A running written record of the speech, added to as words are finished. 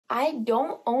I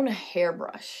don't own a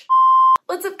hairbrush.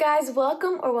 What's up guys,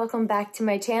 welcome back to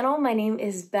my channel. My name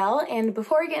is Belle, and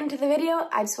before we get into the video,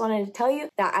 I just wanted to tell you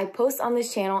that I post on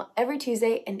this channel every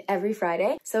Tuesday and every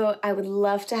Friday. So I would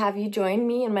love to have you join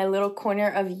me in my little corner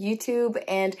of YouTube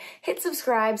and hit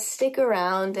subscribe, stick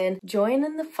around, and join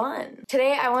in the fun.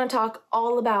 Today I want to talk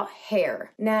all about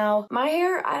hair. Now, my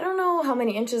hair, I don't know how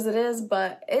many inches it is,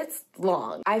 but it's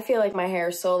long. I feel like my hair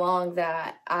is so long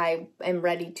that I am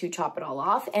ready to chop it all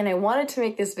off, and I wanted to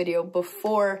make this video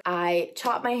before I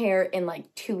chop my hair in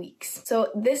like 2 weeks. So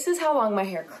this is how long my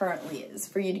hair currently is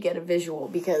for you to get a visual,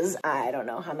 because I don't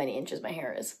know how many inches my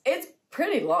hair is. It's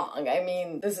pretty long. I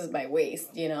mean, this is my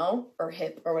waist, you know, or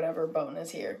hip or whatever bone is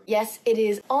here. Yes, it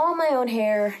is all my own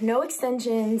hair, no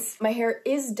extensions. My hair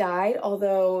is dyed,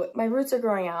 although my roots are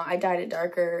growing out. I dyed it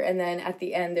darker, and then at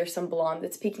the end there's some blonde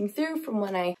that's peeking through from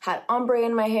when I had ombre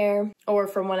in my hair, or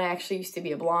from when I actually used to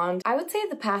be a blonde. I would say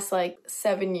the past like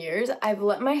 7 years, I've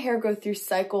let my hair go through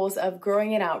cycles of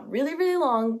growing it out really, really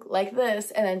long like this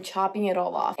and then chopping it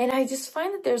all off. And I just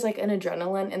find that there's like an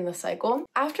adrenaline in the cycle.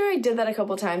 After I did that a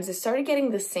couple times, I started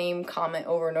getting the same comment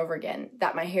over and over again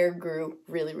that my hair grew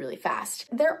really, really fast.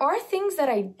 There are things that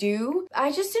I do.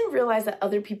 I just didn't realize that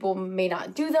other people may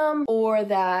not do them, or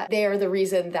that they are the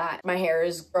reason that my hair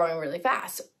is growing really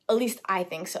fast. At least I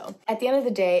think so. At the end of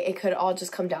the day, it could all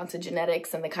just come down to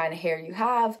genetics and the kind of hair you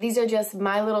have. These are just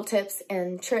my little tips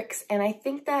and tricks, and I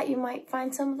think that you might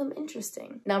find some of them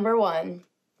interesting. Number one,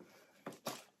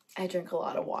 I drink a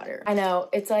lot of water. I know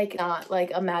it's like not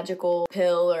like a magical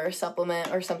pill or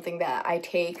supplement or something that I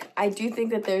take. I do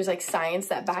think that there's like science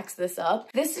that backs this up.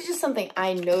 This is just something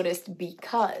I noticed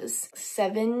because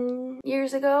 7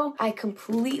 years ago, I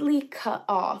completely cut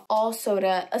off all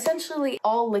soda, essentially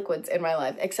all liquids in my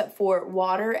life, except for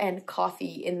water and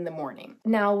coffee in the morning.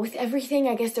 Now with everything,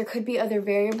 I guess there could be other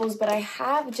variables, but I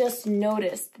have just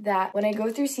noticed that when I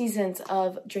go through seasons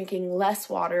of drinking less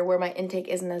water where my intake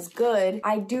isn't as good,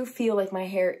 I do feel like my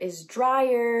hair is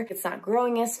drier, it's not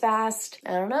growing as fast.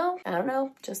 I don't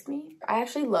know, just me. I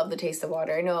actually love the taste of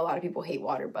water. I know a lot of people hate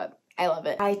water, but I love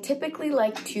it. I typically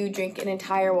like to drink an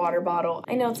entire water bottle.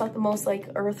 I know it's not the most like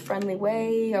earth-friendly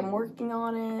way. I'm working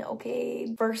on it,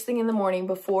 okay? First thing in the morning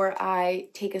before I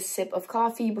take a sip of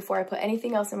coffee, before I put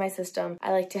anything else in my system,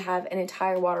 I like to have an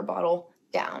entire water bottle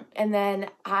down. And then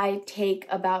I take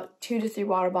about 2 to 3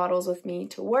 water bottles with me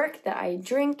to work that I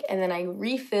drink, and then I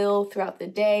refill throughout the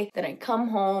day. Then I come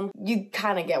home. You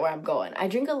kind of get where I'm going. I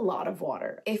drink a lot of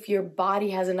water. If your body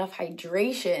has enough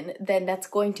hydration, then that's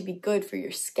going to be good for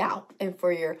your scalp and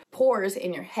for your pores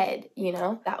in your head, you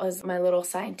know? That was my little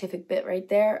scientific bit right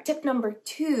there. Tip number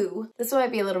 2, this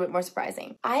might be a little bit more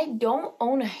surprising. I don't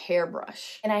own a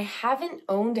hairbrush, and I haven't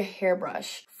owned a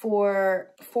hairbrush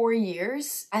for 4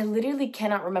 years. I literally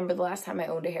cannot remember the last time I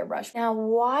owned a hairbrush. Now,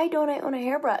 why don't I own a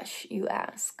hairbrush, you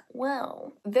ask?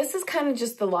 Well, this is kind of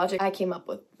just the logic I came up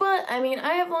with. But, I mean,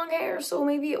 I have long hair, so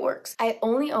maybe it works. I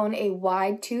only own a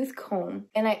wide tooth comb,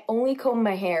 and I only comb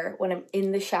my hair when I'm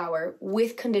in the shower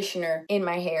with conditioner in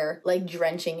my hair, like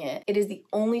drenching it. It is the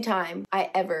only time I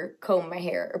ever comb my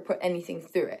hair or put anything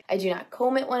through it. I do not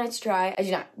comb it when it's dry. I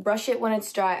do not brush it when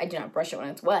it's dry. I do not brush it when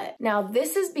it's wet. Now,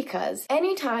 this is because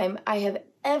anytime I have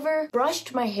ever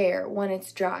brushed my hair when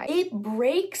it's dry, it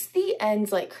breaks the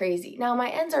ends like crazy. Now my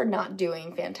ends are not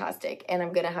doing fantastic, and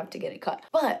I'm gonna have to get it cut,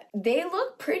 but they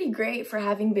look pretty great for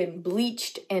having been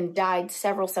bleached and dyed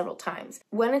several times.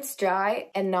 When it's dry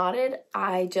and knotted,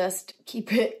 I just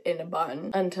keep it in a bun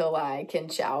until I can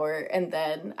shower, and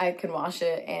then I can wash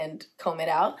it and comb it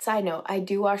out. Side note, I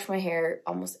do wash my hair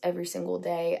almost every single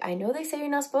day. I know they say you're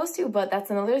not supposed to, but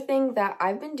that's another thing that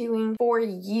I've been doing for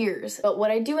years. But what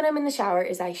I do when I'm in the shower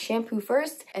is I shampoo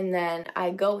first, and then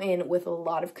I go in with a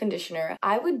lot of conditioner.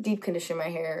 I would deep condition my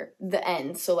hair, the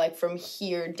ends, so like from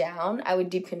here down, I would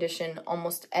deep condition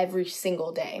almost every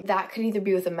single day. That could either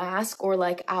be with a mask, or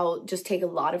like I'll just take a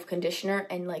lot of conditioner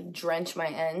and like drench my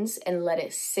ends and let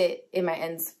it sit in my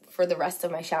ends for the rest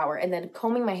of my shower, and then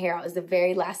combing my hair out is the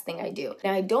very last thing I do.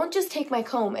 Now, I don't just take my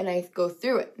comb and I go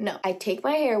through it. No, I take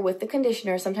my hair with the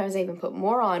conditioner. Sometimes I even put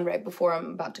more on right before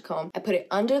I'm about to comb. I put it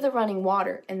under the running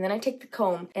water, and then I take the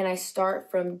comb and I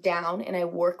start from down and I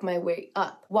work my way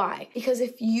up. Why? Because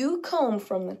if you comb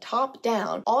from the top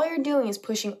down, all you're doing is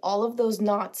pushing all of those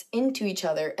knots into each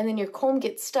other, and then your comb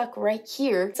gets stuck right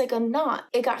here. It's like a knot.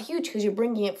 It got huge because you're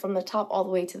bringing it from the top all the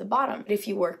way to the bottom. But if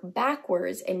you work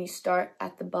backwards and you start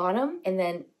at the bottom and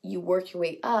then you work your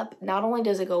way up, not only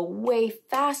does it go way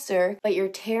faster, but you're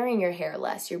tearing your hair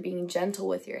less. You're being gentle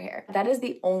with your hair. That is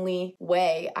the only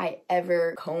way I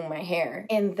ever comb my hair.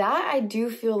 And that I do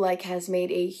feel like has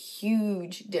made a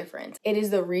huge difference. It is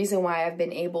the reason why I've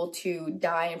been able to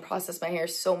dye and process my hair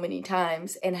so many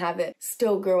times and have it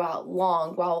still grow out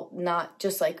long while not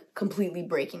just like completely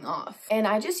breaking off. And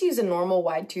I just use a normal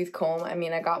wide tooth comb. I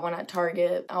mean, I got one at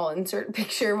Target. I'll insert a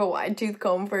picture of a wide tooth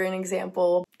comb for an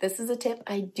example. This is a tip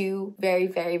I do very,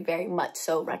 very, very much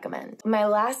so recommend. My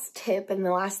last tip and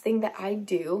the last thing that I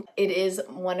do, it is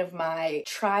one of my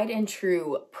tried and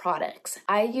true products.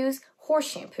 I use horse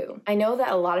shampoo. I know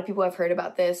that a lot of people have heard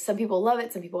about this. Some people love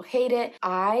it, some people hate it.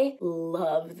 I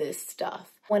love this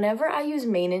stuff. Whenever I use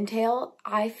mane and tail,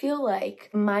 I feel like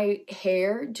my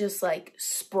hair just like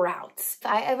sprouts. If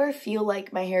I ever feel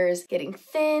like my hair is getting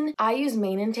thin, I use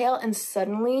mane and tail and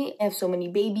suddenly I have so many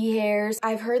baby hairs.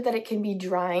 I've heard that it can be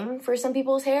drying for some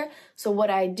people's hair. So what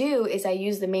I do is I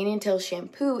use the mane and tail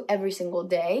shampoo every single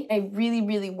day. I really,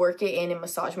 really work it in and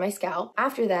massage my scalp.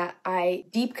 After that, I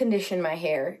deep condition my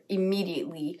hair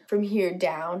immediately from here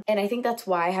down. And I think that's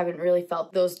why I haven't really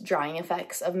felt those drying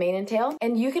effects of mane and tail.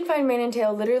 And you can find mane and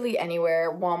tail literally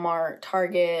anywhere, Walmart,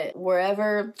 Target,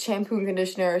 wherever shampoo and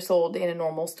conditioner are sold in a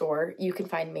normal store, you can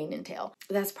find mane and tail.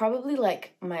 That's probably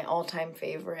like my all-time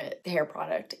favorite hair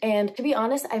product. And to be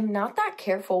honest, I'm not that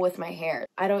careful with my hair.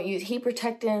 I don't use heat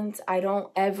protectants. I don't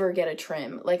ever get a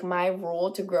trim. Like my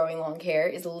rule to growing long hair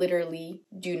is literally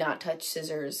do not touch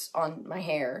scissors on my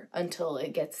hair until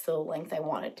it gets to the length I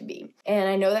want it to be. And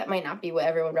I know that might not be what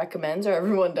everyone recommends or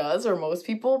everyone does or most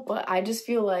people, but I just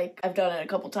feel like I've done it a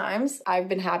couple times.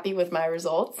 I've been happy with my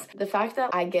results. The fact that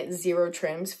I get 0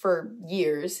 trims for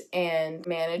years and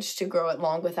manage to grow it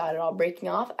long without it all breaking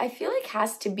off, I feel like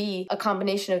has to be a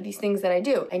combination of these things that I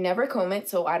do. I never comb it,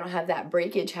 so I don't have that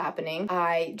breakage happening.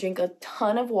 I drink a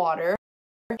ton of water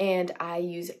and I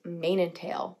use mane and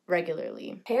tail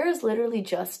regularly. Hair is literally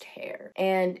just hair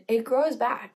and it grows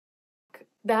back.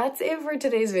 That's it for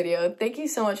today's video. Thank you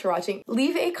so much for watching.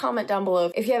 Leave a comment down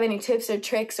below if you have any tips or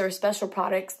tricks or special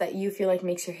products that you feel like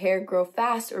makes your hair grow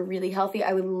fast or really healthy.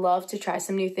 I would love to try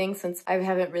some new things since I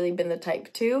haven't really been the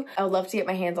type to. I would love to get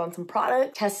my hands on some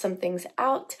product, test some things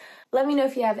out. Let me know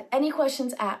if you have any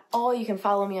questions at all. You can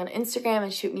follow me on Instagram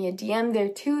and shoot me a DM there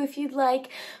too if you'd like.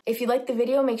 If you liked the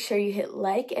video, make sure you hit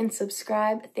like and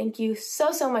subscribe. Thank you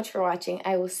so, so much for watching.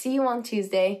 I will see you on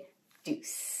Tuesday.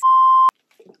 Deuce.